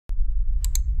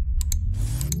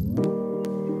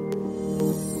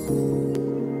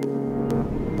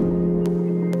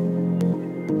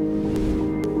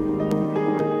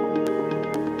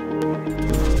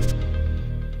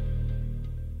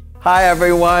Hi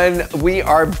everyone, we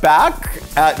are back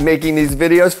at making these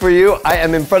videos for you. I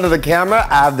am in front of the camera.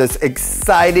 I have this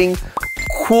exciting,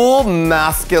 cool,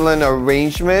 masculine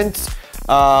arrangement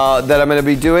that I'm gonna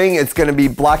be doing. It's gonna be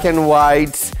black and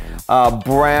white,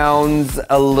 browns,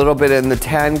 a little bit in the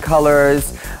tan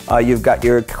colors. You've got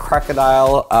your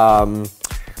crocodile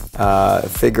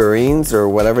figurines or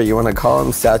whatever you want to call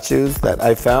them, statues that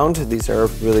I found. These are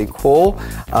really cool.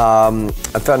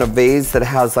 I found a vase that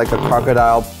has like a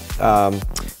crocodile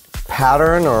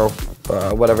pattern or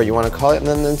whatever you want to call it, and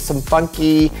then some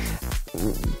funky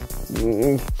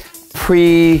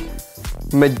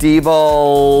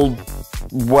pre-medieval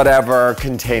whatever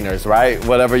containers, right?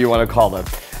 Whatever you want to call them.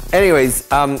 Anyways,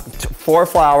 4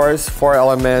 flowers, 4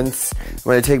 elements. I'm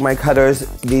going to take my cutters.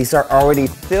 These are already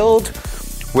filled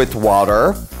with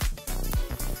water.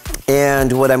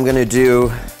 And what I'm going to do,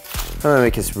 I'm going to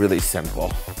make this really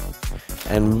simple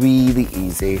and really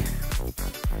easy.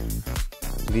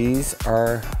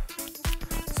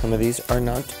 Some of these are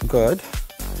not good.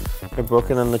 They're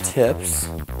broken on the tips.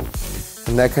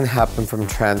 And that can happen from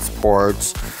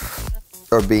transport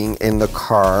or being in the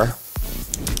car.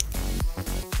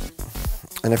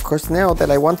 And of course now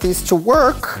that I want these to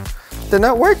work, they're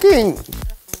not working.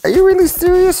 Are you really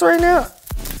serious right now?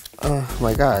 Oh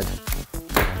my God.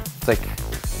 It's like,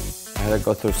 I had to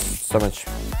go through so much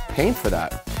pain for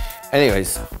that.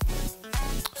 Anyways,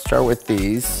 start with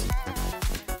these.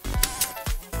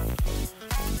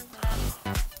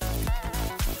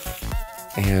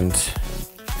 And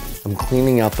I'm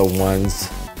cleaning out the ones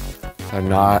that are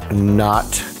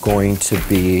not going to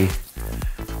be,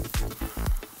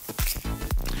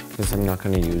 because I'm not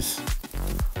going to use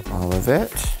all of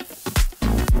it. I'm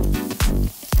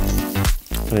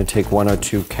going to take 1 or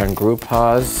 2 kangaroo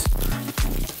paws.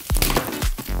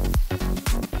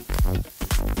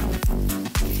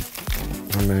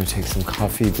 I'm going to take some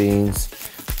coffee beans.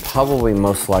 Probably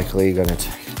most likely going to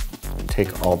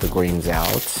take all the greens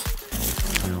out.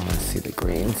 I don't want to see the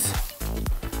greens.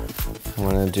 I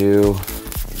want to do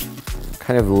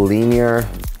kind of linear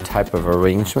type of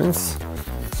arrangements.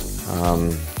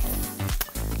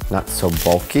 Not so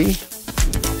bulky.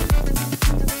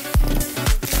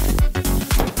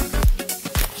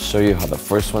 Show you how the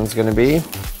first one's going to be.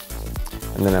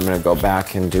 And then I'm going to go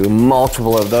back and do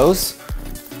multiple of those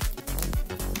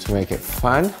to make it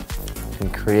fun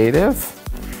and creative.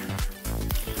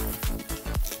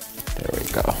 There we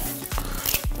go.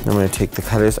 I'm going to take the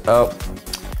cutters out.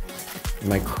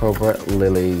 My cobra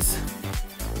lilies.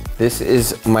 This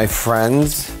is my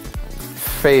friend's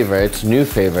favorite, new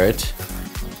favorite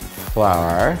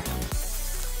flower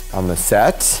on the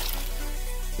set.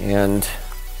 And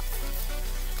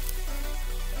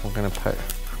we're going to put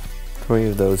 3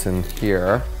 of those in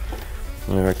here.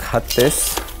 I'm going to cut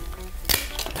this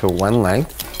to 1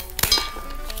 length.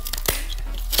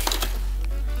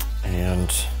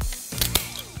 And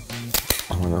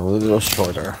I want a little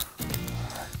shorter.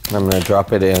 And I'm going to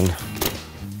drop it in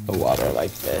the water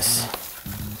like this.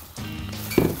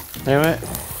 Anyway,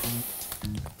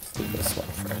 let's do this one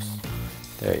first.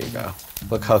 There you go.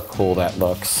 Look how cool that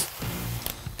looks.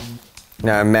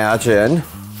 Now imagine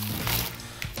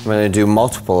I'm going to do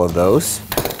multiple of those.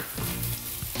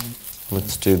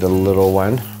 Let's do the little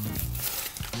one.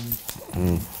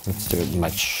 Let's do it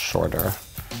much shorter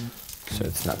so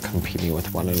it's not competing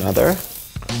with one another.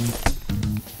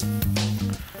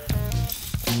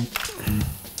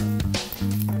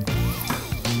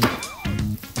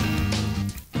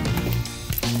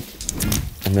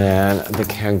 And then the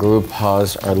kangaroo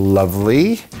paws are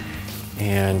lovely.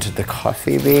 And the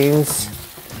coffee beans,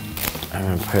 I'm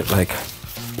gonna put like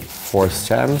 4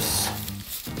 stems.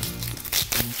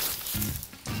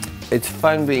 It's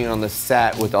fun being on the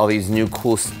set with all these new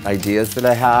cool ideas that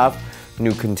I have,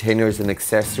 new containers and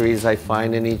accessories I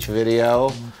find in each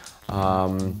video.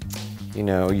 You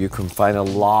know, you can find a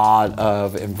lot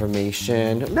of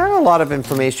information. Not a lot of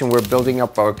information. We're building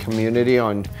up our community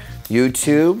on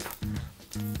YouTube.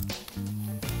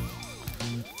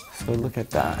 So look at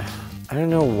that. I don't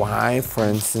know why, for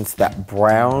instance, that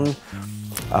brown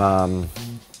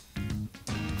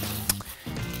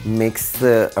makes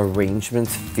the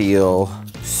arrangements feel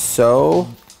so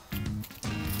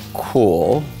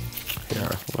cool.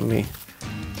 Here, let me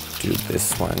do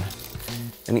this one.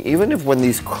 And even if when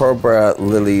these cobra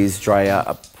lilies dry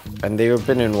up, and they've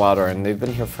been in water and they've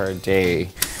been here for a day,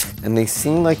 and they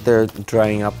seem like they're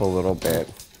drying up a little bit,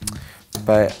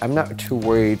 but I'm not too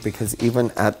worried because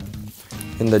even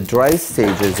in the dry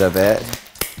stages of it,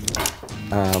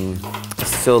 it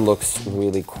still looks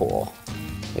really cool.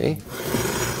 See?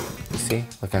 You see?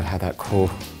 Look at how that cool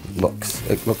looks.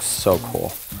 It looks so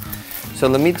cool. So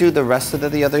let me do the rest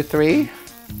of the other 3.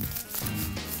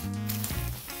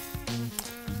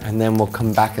 And then we'll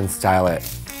come back and style it.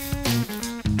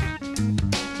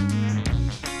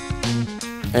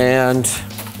 And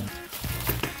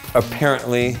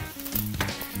apparently,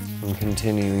 I'm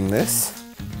continuing this.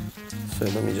 So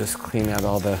let me just clean out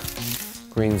all the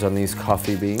greens on these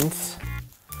coffee beans.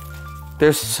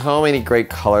 There's so many great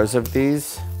colors of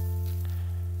these.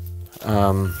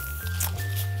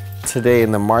 Today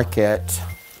in the market,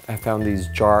 I found these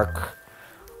dark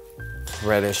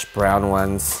reddish brown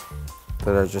ones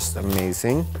that are just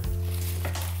amazing.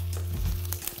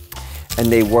 And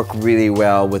they work really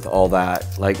well with all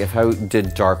that. Like if I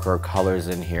did darker colors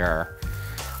in here,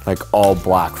 like all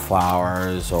black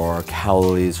flowers or calla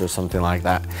lilies or something like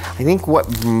that. I think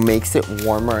what makes it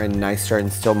warmer and nicer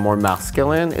and still more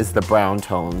masculine is the brown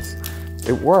tones.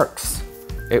 It works.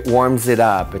 It warms it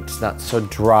up. It's not so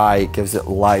dry. It gives it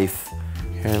life.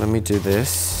 Here, let me do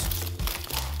this.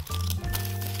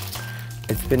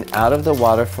 It's been out of the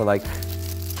water for like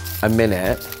a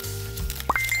minute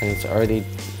and it's already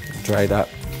dried up.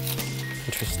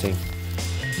 Interesting.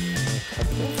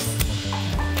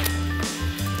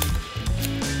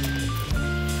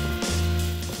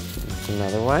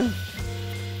 Another one.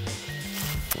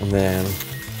 And then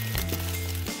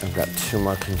I've got 2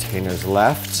 more containers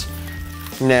left.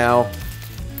 Now,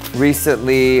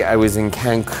 recently I was in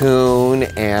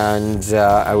Cancun and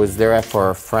I was there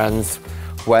for a friend's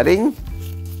wedding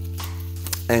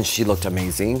and she looked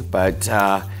amazing, but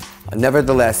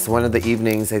nevertheless, one of the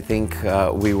evenings I think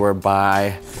we were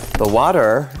by the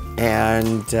water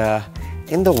and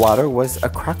in the water was a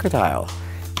crocodile.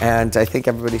 And I think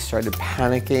everybody started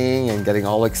panicking and getting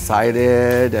all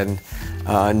excited and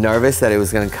nervous that it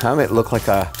was gonna come. It looked like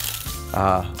a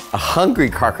hungry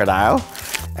crocodile.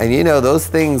 And you know, those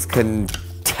things can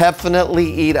definitely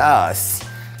eat us.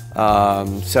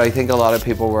 So I think a lot of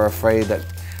people were afraid that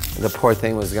the poor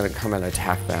thing was gonna come and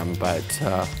attack them. But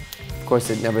of course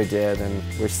it never did, and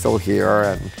we're still here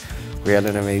and we had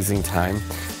an amazing time.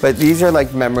 But these are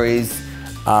like memories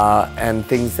and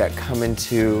things that come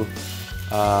into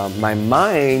my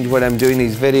mind when I'm doing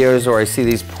these videos or I see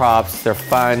these props. They're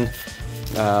fun.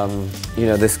 You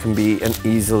know, this can be an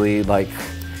easily like,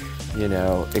 you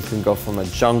know, it can go from a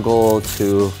jungle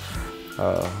to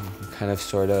kind of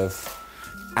sort of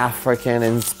African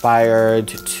inspired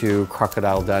to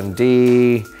Crocodile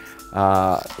Dundee,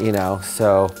 you know,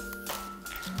 so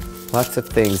lots of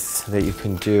things that you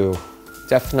can do.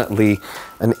 Definitely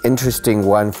an interesting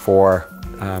one for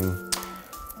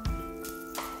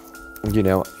you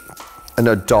know, an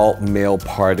adult male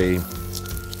party.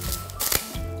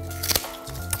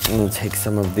 I'm gonna take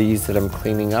some of these that I'm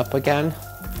cleaning up again.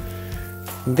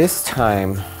 This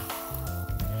time,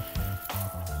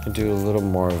 I'll do a little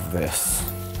more of this,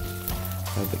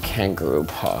 of the kangaroo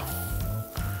paw.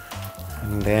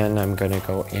 And then I'm gonna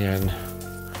go in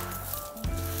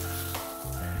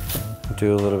and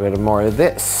do a little bit more of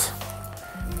this.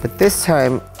 But this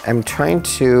time, I'm trying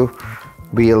to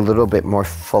be a little bit more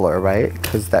fuller, right?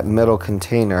 Because that middle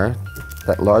container,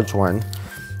 that large one,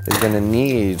 is gonna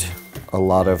need a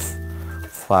lot of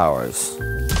flowers.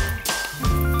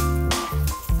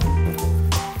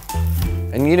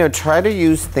 And you know, try to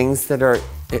use things that are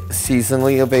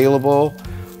seasonally available.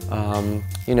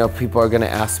 You know, people are gonna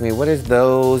ask me, what is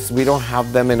those? We don't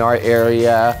have them in our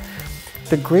area.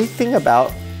 The great thing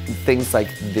about things like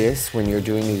this, when you're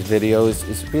doing these videos,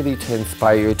 is really to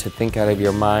inspire you to think out of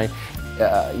your mind.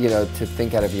 You know, to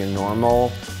think out of your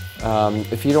normal.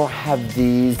 If you don't have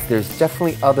these, there's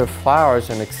definitely other flowers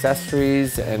and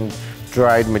accessories and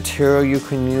dried material you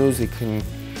can use. You can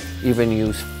even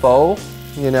use faux,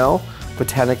 you know,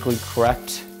 botanically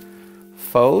correct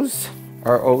faux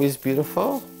are always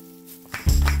beautiful.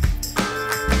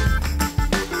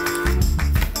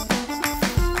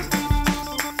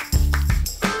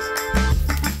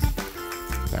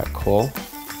 That cool?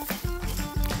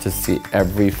 To see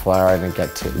every flower and I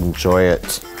get to enjoy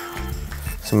it.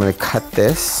 So I'm gonna cut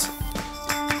this.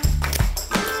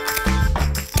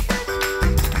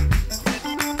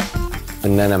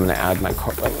 And then I'm gonna add my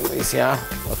corporate lilies, yeah?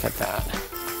 Look at that.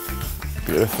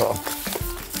 Beautiful.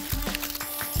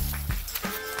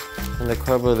 And the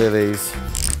corporate lilies,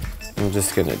 I'm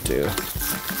just gonna do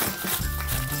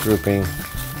grouping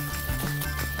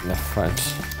in the front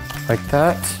like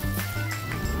that.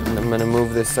 And I'm gonna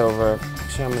move this over.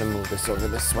 Actually, I'm gonna move this over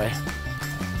this way.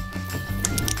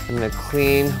 I'm gonna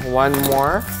clean one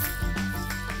more.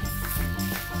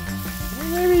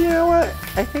 Maybe, you know what?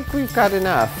 I think we've got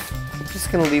enough. I'm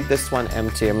just gonna leave this one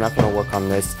empty. I'm not gonna work on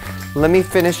this. Let me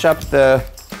finish up the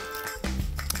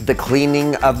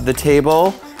cleaning of the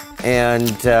table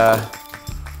And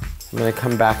I'm gonna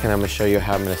come back and I'm gonna show you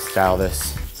how I'm gonna style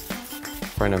this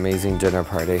for an amazing dinner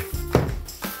party.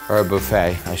 Or a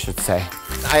buffet, I should say.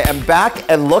 I am back,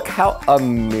 and look how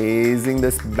amazing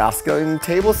this masculine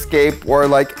tablescape or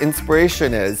like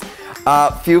inspiration is.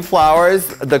 Few flowers,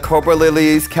 the cobra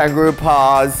lilies, kangaroo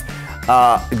paws,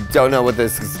 don't know what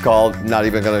this is called, not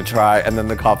even gonna try, and then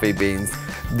the coffee beans.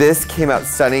 This came out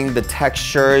stunning, the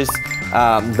textures,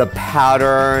 the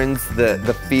patterns,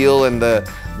 the feel, and the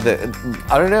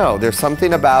I don't know, there's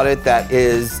something about it that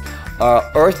is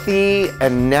earthy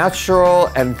and natural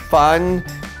and fun.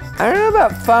 I don't know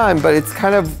about fun, but it's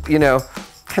kind of, you know,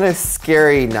 kind of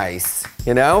scary nice,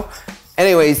 you know?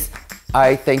 Anyways,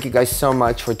 I thank you guys so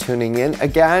much for tuning in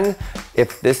again.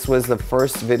 If this was the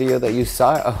first video that you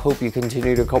saw, I hope you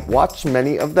continue to watch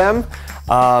many of them.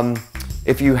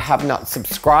 If you have not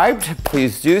subscribed,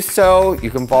 please do so. You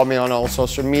can follow me on all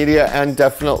social media and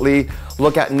definitely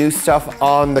look at new stuff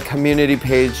on the community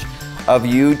page of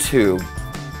YouTube.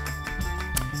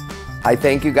 I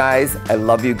thank you guys. I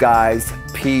love you guys.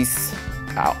 Peace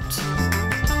out.